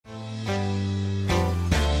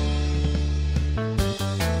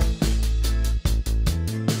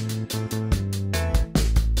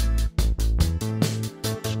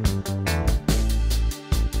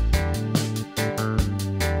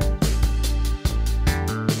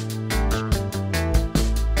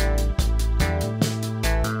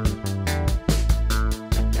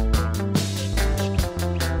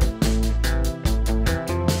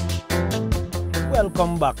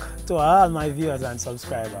welcome back to all my viewers and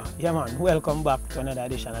subscribers. Yeah man, welcome back to another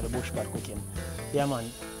edition of the Bushbat Cooking. Yeah man,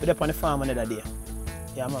 we're up on the farm another day.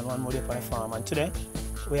 Yeah man, one more day on the farm, and today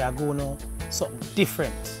we are going to something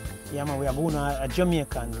different. Yeah man, we are going to a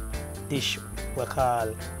Jamaican dish we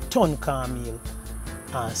call cornmeal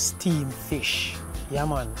and steamed fish. Yeah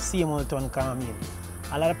man, same old cornmeal.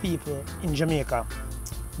 A lot of people in Jamaica,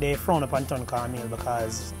 they frown upon cornmeal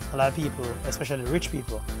because a lot of people, especially rich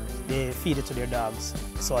people, they feed it to their dogs.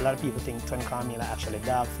 So a lot of people think cornmeal are actually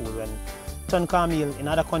dog food, when cornmeal in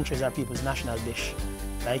other countries are people's national dish.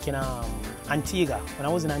 Like in Antigua, when I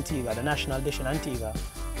was in Antigua, the national dish in Antigua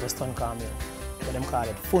was cornmeal, but them call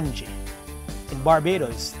it fungi. In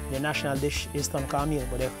Barbados, their national dish is cornmeal,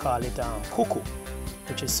 but they call it cuckoo,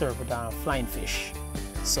 which is served with flying fish.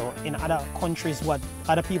 So in other countries, what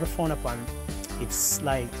other people frown upon, it's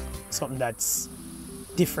like something that's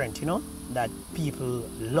different, you know, that people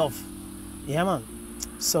love. Yeah man.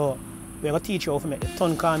 So we're going to teach you how to make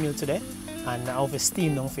the cornmeal today and how to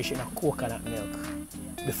steam down fish in a coconut milk.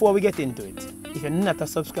 Before we get into it, if you're not a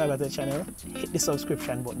subscriber to the channel, hit the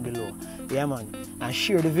subscription button below. Yeah man. And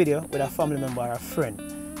share the video with a family member or a friend.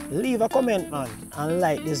 Leave a comment man and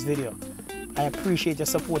like this video. I appreciate your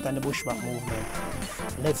support on the Bushbat movement.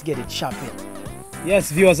 Let's get it chopping.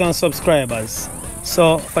 Yes, viewers and subscribers.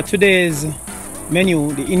 So for today's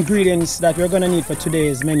menu, the ingredients that we're gonna need for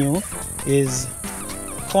today's menu is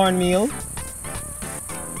cornmeal,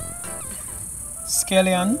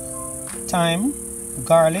 scallion, thyme,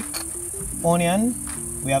 garlic, onion,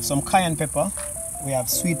 we have some cayenne pepper, we have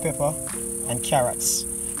sweet pepper, and carrots.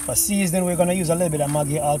 For seasoning, we're gonna use a little bit of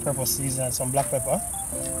Maggi all-purpose seasoning and some black pepper.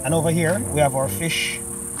 And over here, we have our fish.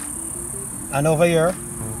 And over here,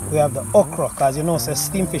 we have the okra, because you know, so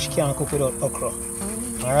steamed fish can't cook without okra.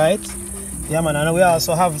 Alright? Yeah man, and we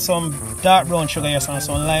also have some dark brown sugar here and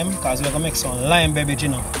some lime, because we're going to make some lime beverage, you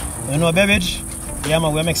know. You know beverage? Yeah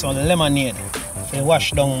man, we'll make some lemonade. We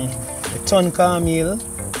wash down the cornmeal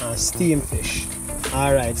and steamed fish.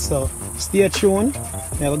 Alright, so stay tuned,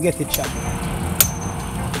 we'll get it chopped.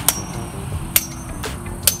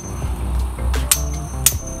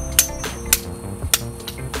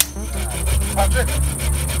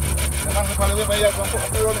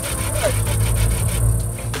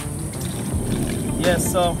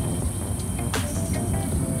 Yes, so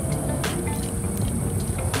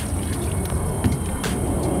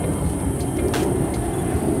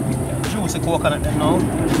juicy coconut then now.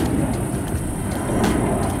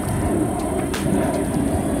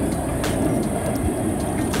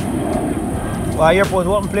 Why airport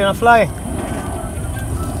open plane and fly?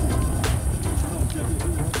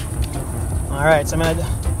 Alright, so I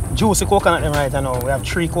have juicy coconut them right now. We have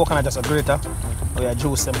 3 coconut just a grater. We have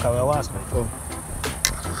juice them because we wash them. Oh.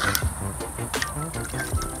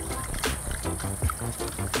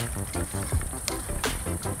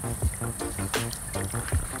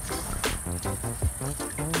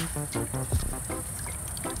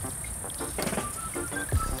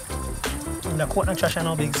 The coconut trash are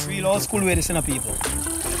now big. Real old school way this in the people.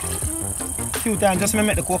 A few times just me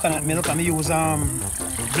make the coconut milk and I use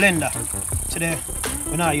blender. Today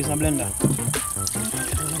we're not using a blender.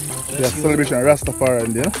 Yeah, celebration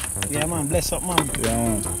Rastafari, yeah? Yeah man, bless up man. Yeah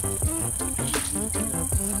man.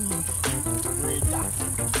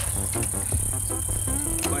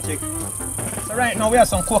 So right now we have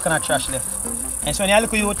some coconut trash left. And so when you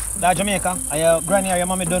look at youth, that Jamaica, and your granny or your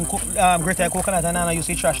mommy done grate your coconut and now you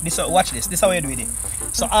see trash, watch this. This is how you do it.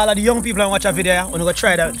 So all of the young people who watch a video, when you go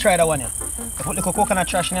try that one here. You put little coconut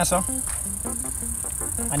trash in here, so.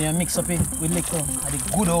 And you mix up it with little of the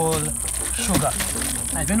good old sugar.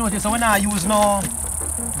 And if you notice, so when I use no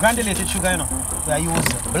granulated sugar, you know, I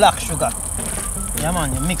use black sugar. Yeah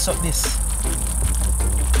man, you mix up this.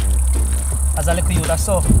 As a little youth, that's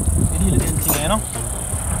so you do the thing, you know.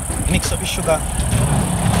 Mix up the sugar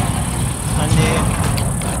and the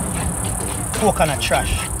coconut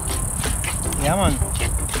trash. Yeah man.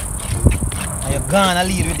 And you're gonna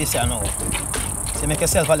lead with this here now. So you make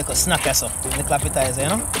yourself a little snack or so, a little appetizer, you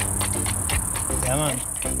know? Yeah man.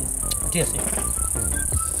 Taste it.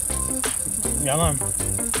 Yeah man.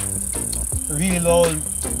 Real old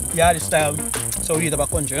yard style. So we eat about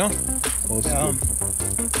country, you know? Oh, yeah.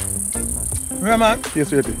 Real man?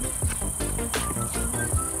 Yes, ready.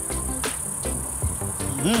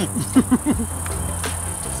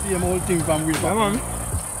 Same old thing from real. Yeah man.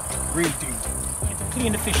 Real thing.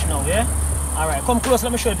 Clean the fish now, yeah? Alright, come close,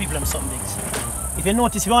 let me show the people them some things. If you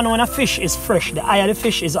notice, if you want to know when a fish is fresh, the eye of the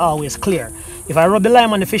fish is always clear. If I rub the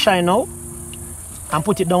lime on the fish eye now and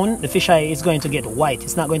put it down, the fish eye is going to get white.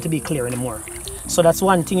 It's not going to be clear anymore. So that's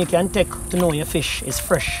one thing you can take to know your fish is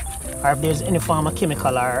fresh. or if there's any form of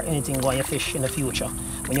chemical or anything going on your fish in the future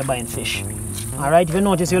when you're buying fish. Alright, if you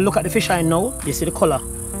notice, you look at the fish eye now, you see the color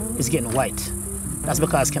is getting white. That's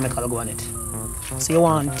because chemical go on it. So you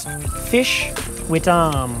want fish with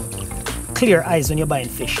clear eyes when you're buying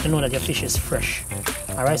fish to know that your fish is fresh.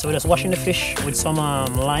 Alright, so we're just washing the fish with some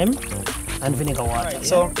lime and vinegar water. Right,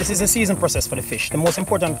 so this is a season process for the fish. The most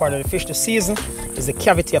important part of the fish to season is the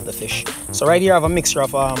cavity of the fish. So right here I have a mixture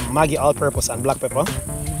of Maggi all-purpose and black pepper.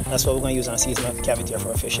 That's what we're going to use on season the cavity for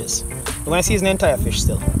our fishes. We're going to season the entire fish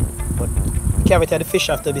still, but the cavity of the fish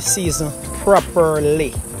have to be seasoned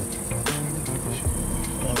properly.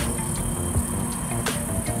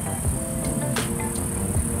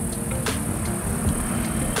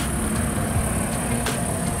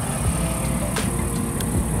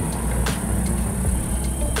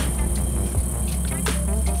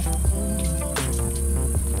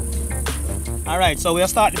 Alright, so we'll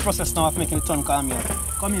start the process now of making the ton cornmeal.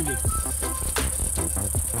 Come in, babe.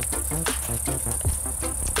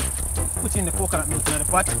 Put in the coconut milk in the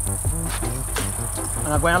pot.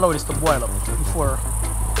 And I'm going to allow this to boil up before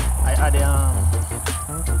I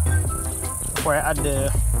add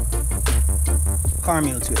the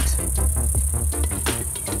cornmeal to it.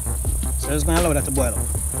 So I'm just going to allow that to boil up.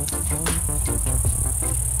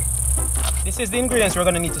 This is the ingredients we're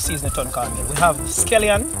going to need to season the ton cornmeal. We have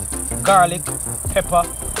scallion, garlic, pepper,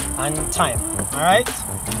 and thyme. Alright?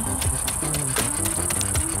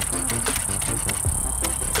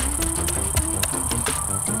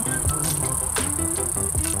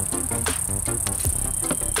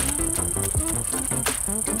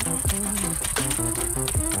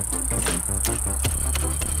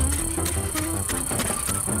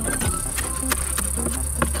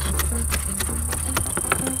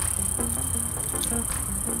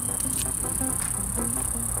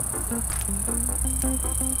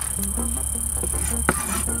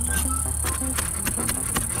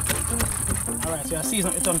 Alright, so you're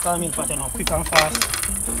seasoning the ton cornmeal pot now, quick and fast.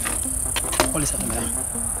 Hold this up in there.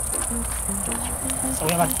 So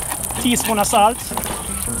we have a teaspoon of salt,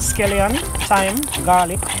 scallion, thyme,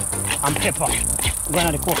 garlic, and pepper. Going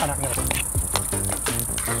on the coconut milk.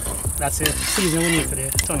 That's the seasoning we need for the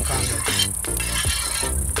ton cornmeal.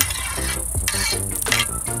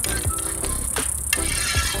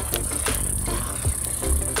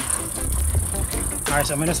 Alright,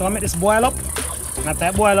 so I'm just going to make this boil up. And after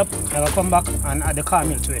it boil up, I will come back and add the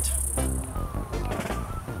cornmeal to it.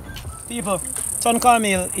 People, ton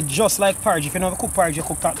cornmeal is just like porridge. If you never cook porridge, you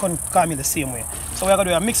cook cornmeal the same way. So what we're going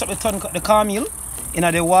to do is mix up the cornmeal in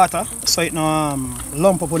the water so it no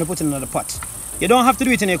lump up when you put it in the pot. You don't have to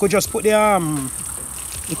do it in here. You could just put the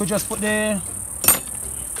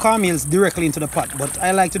cornmeals directly into the pot. But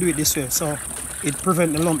I like to do it this way so it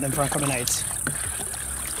prevents the lump them from coming out.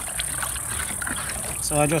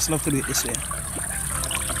 So I just love to do it this way.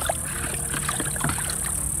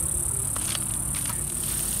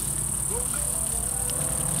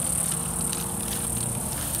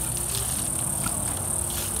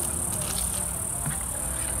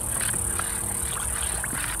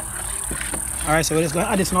 Alright, so we're just going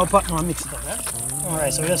to add this in our pot now and mix it up. Yeah?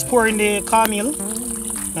 Alright, so we're just pouring the cornmeal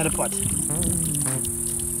in the pot.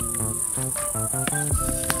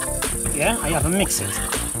 Yeah, and you have to mix it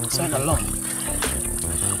so it's not lump.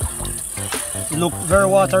 It look very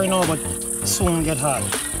watery now, but soon get hard.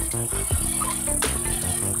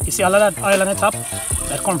 You see all of that oil on the top?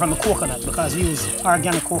 That come from the coconut because we use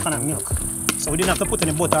organic coconut milk. So we didn't have to put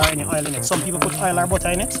any butter or any oil in it. Some people put oil or butter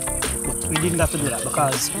in it, but we didn't have to do that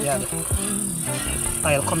because we had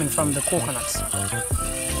oil coming from the coconuts.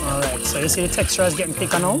 Alright, so you see the texture is getting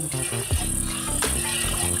thicker now.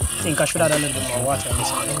 I think I should add a little bit more water in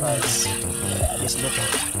this one because this looks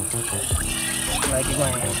like it's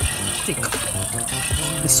going thick.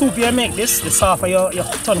 The soup you make this, the softer your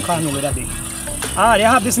ton cornmeal will be. They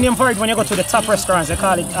have this name for it when you go to the top restaurants. They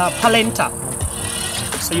call it polenta.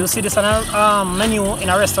 So you see this on a menu in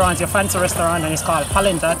a restaurant, your fancy restaurant, and it's called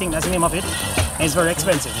polenta. I think that's the name of it. And it's very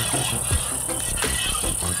expensive.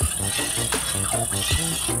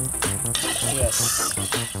 Yes.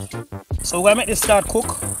 So we're going to make this start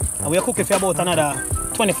cook. And we'll cook it for about another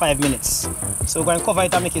 25 minutes. So we're going to cover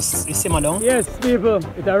it and make it simmer down. Yes, people,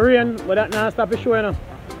 it's a rain, but that now stop the show, you know.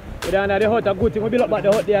 We're down at the hut, a good thing. We built up back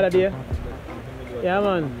the hut the other day. Yeah,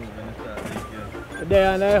 man.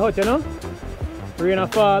 There and the hut, you know. Rain a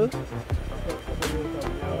fall.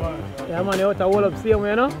 Yeah, man, the hut a hold up same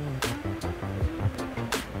way, you know.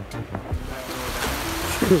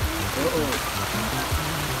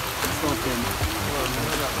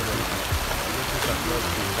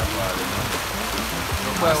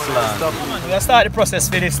 We start the process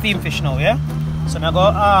for the steam fish now, yeah? So I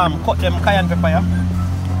go cut them cayenne pepper here,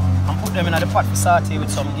 and put them in the pot for saute with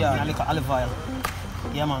some and a little olive oil.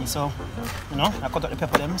 Yeah man, so you know, I cut out the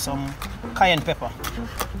pepper them, some cayenne pepper.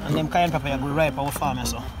 And them cayenne pepper go ripe our farm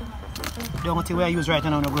so. The only thing we use right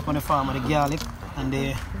now go up on the farm are the garlic and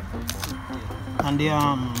the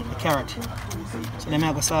carrot. So then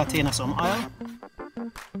I go saute in some oil.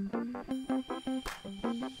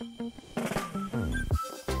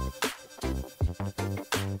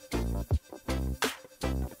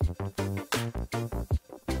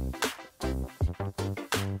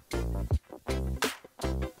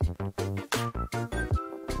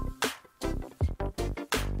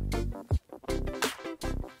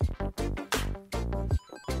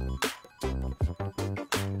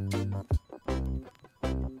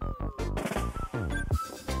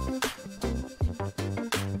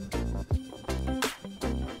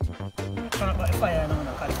 Turn up the fire now,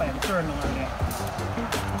 because the fire turn on there.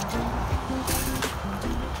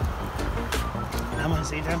 I'm gonna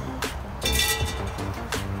see them.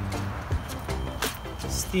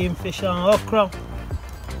 Steamed fish and okra.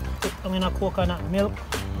 Put them in a coconut milk.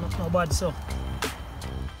 Not no bad so.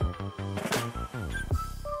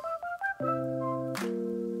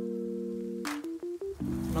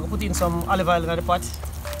 I'm gonna put in some olive oil in the pot.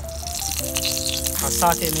 And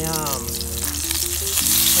saute me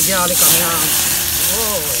garlic and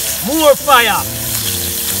oh, more fire!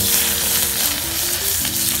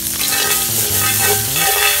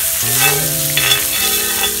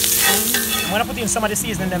 I'm gonna put in some of the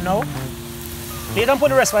seasoning them now. They don't put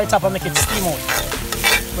the rest right top and make it steam out.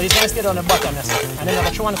 But it's gonna stay down the bottom yes. And then I'm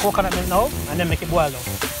gonna throw on the coconut milk now and then make it boil down.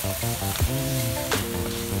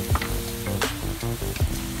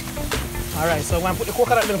 Alright, so I'm gonna put the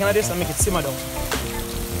coconut milk in this and make it simmer down. And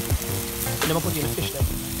then I'm gonna put in the fish there.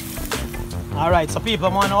 Alright, so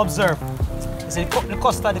people want to observe. You see the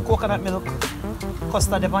custard, the coconut milk,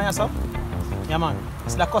 custard there on so? Yeah man.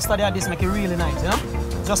 It's like custard there, this make it really nice, you know?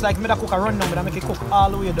 Just like me that cook a rundown, but I make it cook all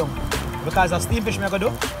the way down. Because of steamed fish I go do,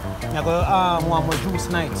 I go want more juice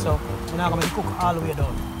night, so I'm not gonna make it cook all the way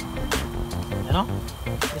down. You know?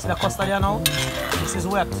 This is the custard there now. This is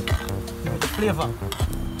wet. Give it the flavour.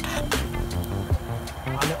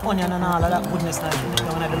 And the onion and all of that goodness down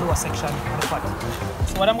in the lower section of the pot.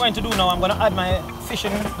 So what I'm going to do now, I'm going to add my fish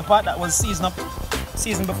in the pot that was seasoned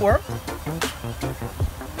before.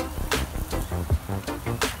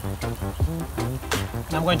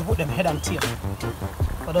 And I'm going to put them head and tail.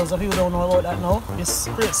 For those of you who don't know about that now, this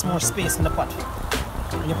creates more space in the pot.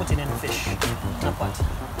 And you put it in the fish in the pot.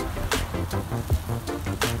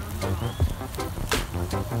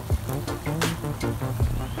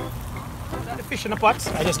 Fish in the pot,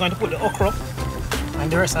 I'm just going to put the okra and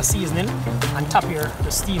the rest of seasoning and tap here to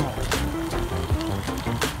steam out.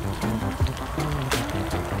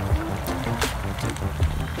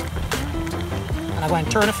 And I'm going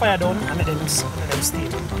to turn the fire down and let them steam.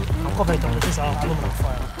 I'll cover it up with this aluminum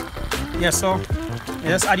foil. Yeah, so you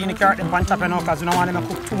just add in the carrot and pan top now because we don't want them to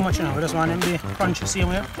cook too much, you know. We just want them to be crunchy same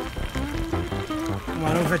way. We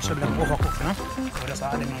want the vegetable to overcook, you know. So we just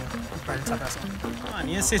add them in pan top or something. And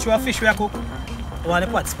you see your fish we are cook. I want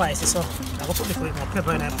the pot spicy, so I'm going to put a little bit more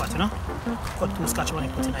pepper in the pot, you know. Cut 2 scotch when I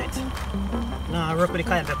put in it. Now I work with the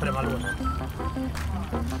cayenne pepper them alone.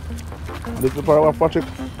 This pepper was for chick?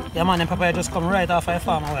 Yeah man, the pepper just come right off of the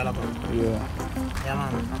farm a while ago. Yeah. Yeah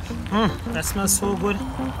man. That smells so good.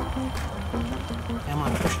 Yeah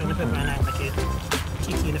man, push on the pepper and I make it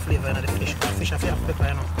kick in the flavour in the fish. The fish have pepper,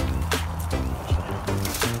 you know.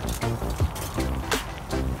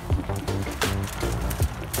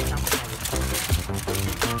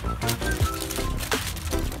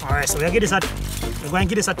 Alright, so we're going to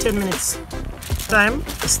give this a 10 minutes time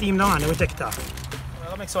to steam down and then we take it off. We're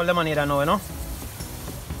going to make some lemonade now, you know?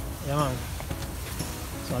 Yeah man.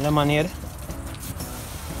 Some lemonade.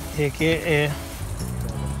 AKA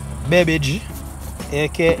beverage.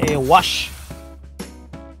 AKA wash.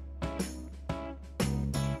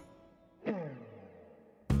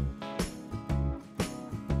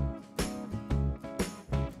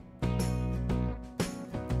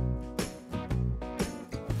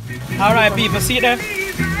 Alright people, see it there?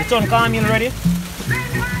 The ton cornmeal ready and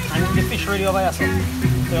the fish ready over here. So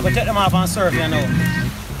we're going to take them off and serve here now.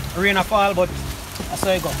 Rain a fall, but that's how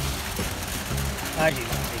it go.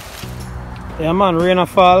 Yeah man, rain a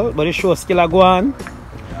fall, but the show still a go on.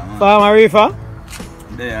 Yeah, Farmer Reefer?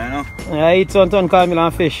 There, you know. Yeah, eat some ton cornmeal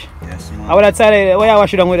and fish. Yes man. How would I tell you, why you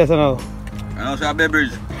wash it down with us now? I know it's a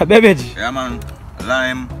beverage. A beverage? Yeah man.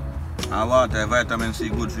 Lime and water, vitamin C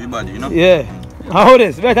good for your body, you know? Yeah. How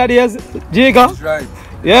this? Better days, Jacob? That's right.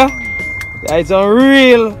 Yeah? Yeah, it's some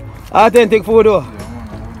real authentic food though.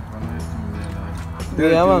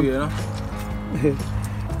 Yeah, man. You know?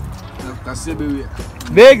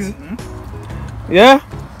 Bigs? Yeah?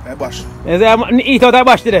 I bash. You say I'm eat out that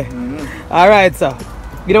bash today? Alright, sir.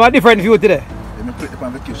 Give them a different view today. Yeah, me play it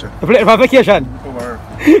on vacation. You play it for vacation? Over.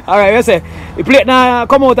 Alright, you say, you play it now,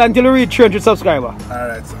 come out until you reach 300 subscribers.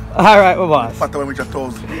 Alright, sir. Alright, my boss. Pattern when we reach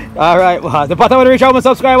 1,000. Alright, boss. The pot when you reach how many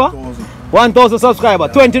subscribers? 1,000. 1,000 subscribers.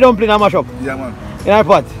 Yeah. 20 dumpling and mash up. Yeah, man. In our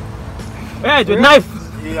pot. Right, with knife.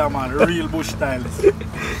 Yeah, man. Real bush style.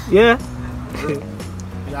 Yeah?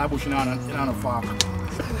 Yeah, bush in a fork.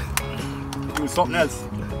 Do something else.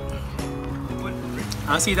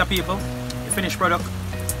 And see the people, the finished product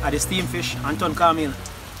are the steamed fish and ton cornmeal.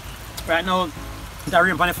 Right now, it's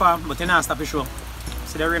rain on the farm, but you not stop the show.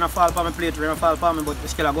 See the rain fall on my plate, rain fall on me, but we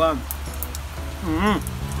still go on.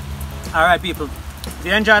 Alright people, if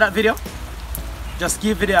you enjoyed that video, just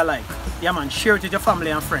give video a like. Yeah man, share it with your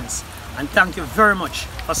family and friends. And thank you very much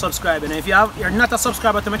for subscribing. And if you're not a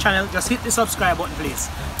subscriber to my channel, just hit the subscribe button please.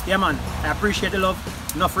 Yeah man, I appreciate the love,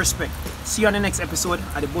 enough respect. See you on the next episode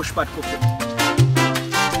of the Bush Pot Cooking.